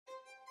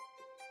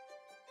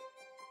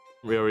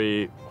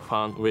Very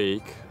fun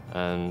week,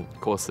 and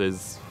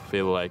courses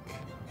feel like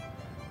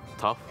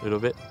tough a little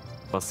bit,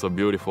 but so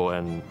beautiful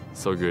and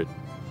so good.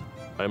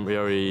 I'm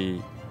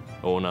very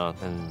honored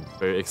and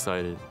very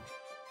excited.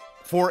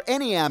 For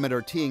any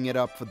amateur teeing it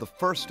up for the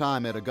first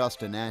time at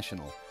Augusta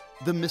National,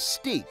 the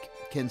mystique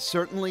can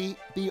certainly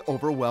be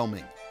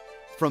overwhelming.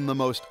 From the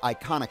most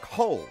iconic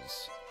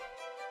holes,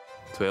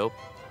 12,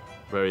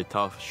 very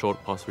tough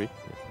short par 3,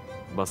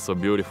 but so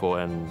beautiful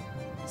and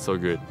so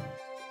good.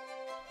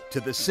 to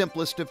the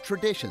simplest of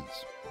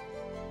traditions,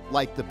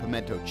 like the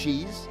pimento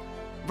cheese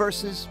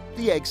versus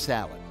the egg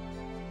salad.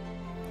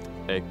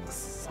 Egg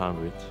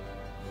sandwich.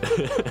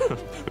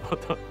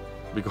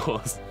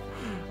 Because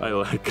I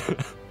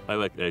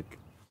like egg.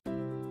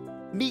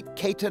 Meet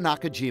Keita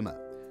Nakajima,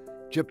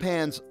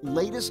 Japan's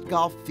latest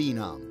golf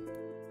phenom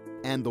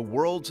and the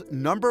world's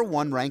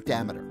 #1 ranked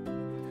amateur,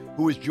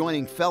 who is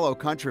joining fellow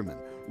countrymen,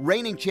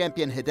 reigning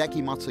champion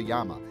Hideki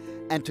Matsuyama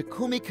and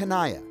Takumi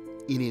Kanaya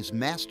in his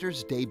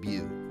Masters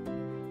debut.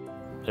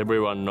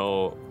 Everyone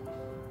knows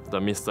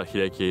that Mr.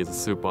 Hideki is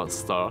a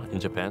superstar in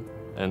Japan,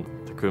 and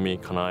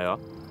Takumi Kanaya.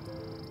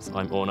 So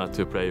I'm honored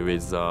to play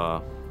with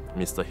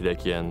Mr.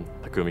 Hideki and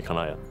Takumi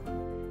Kanaya.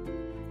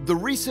 The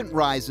recent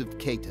rise of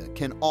Keita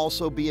can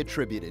also be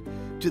attributed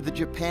to the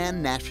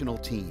Japan national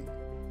team,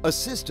 a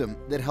system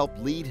that helped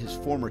lead his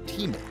former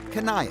teammate,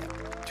 Kanaya,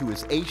 to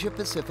his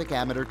Asia-Pacific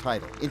amateur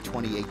title in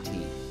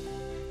 2018.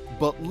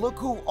 But look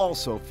who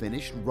also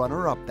finished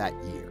runner-up that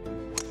year.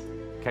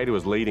 Keita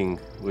was leading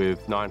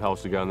with 9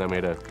 holes to go, and then we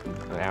had an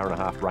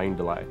hour-and-a-half rain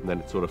delay. And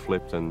then it sort of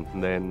flipped, and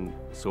then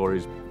saw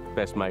his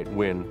best mate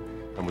win,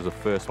 and was the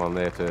first one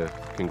there to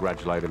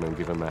congratulate him and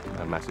give him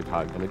a massive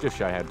hug. And it just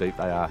showed how deep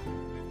they are.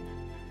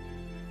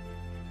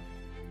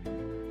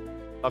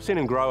 I've seen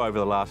him grow over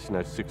the last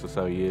 6 or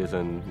so years,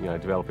 and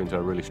develop into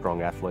a really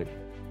strong athlete.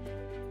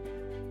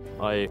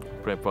 I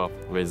prep up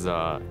with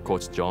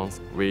Coach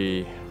Jones.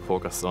 We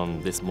focus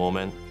on this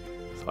moment.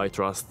 So I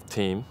trust the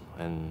team,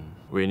 and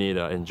we need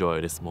to enjoy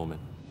this moment.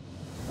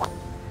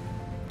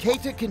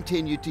 Keita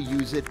continued to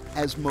use it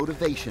as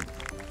motivation,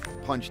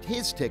 punched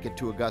his ticket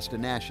to Augusta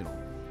National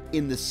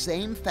in the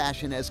same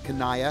fashion as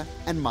Kanaya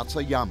and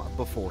Matsuyama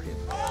before him.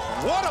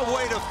 What a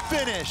way to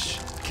finish!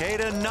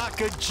 Keita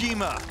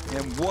Nakajima,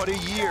 and what a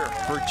year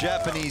for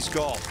Japanese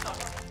golf.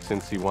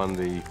 Since he won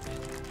the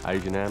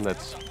Asian Am,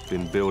 that's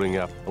been building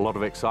up a lot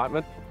of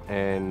excitement,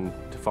 and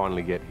to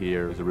finally get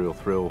here is a real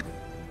thrill.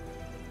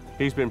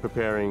 He's been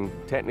preparing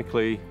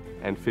technically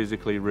and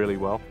physically really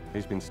well.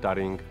 He's been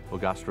studying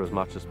Augusta as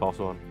much as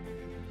possible.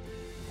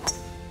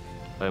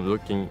 I'm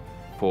looking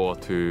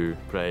forward to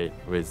play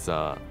with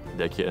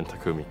Hideki and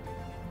Takumi.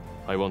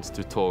 I want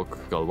to talk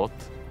a lot.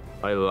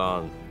 I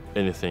learn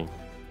anything.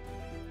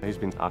 He's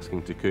been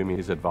asking Takumi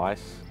his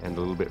advice, and a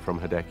little bit from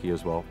Hideki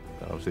as well.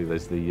 Obviously,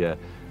 there's the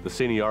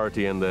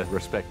seniority and the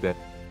respect there.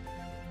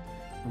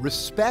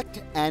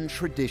 Respect and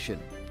tradition.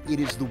 It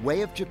is the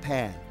way of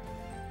Japan.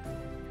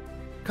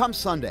 Come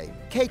Sunday,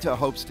 Keita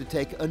hopes to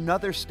take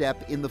another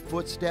step in the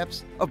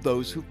footsteps of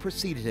those who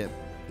preceded him.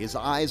 His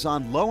eyes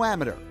on low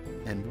amateur,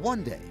 and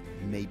one day,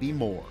 maybe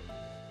more.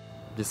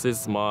 This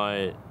is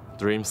my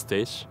dream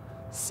stage,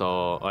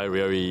 so I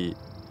really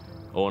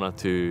honored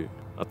to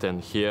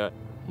attend here.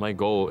 My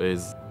goal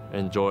is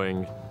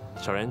enjoying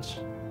challenge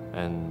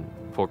and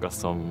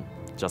focus on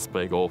just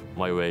play golf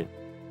my way.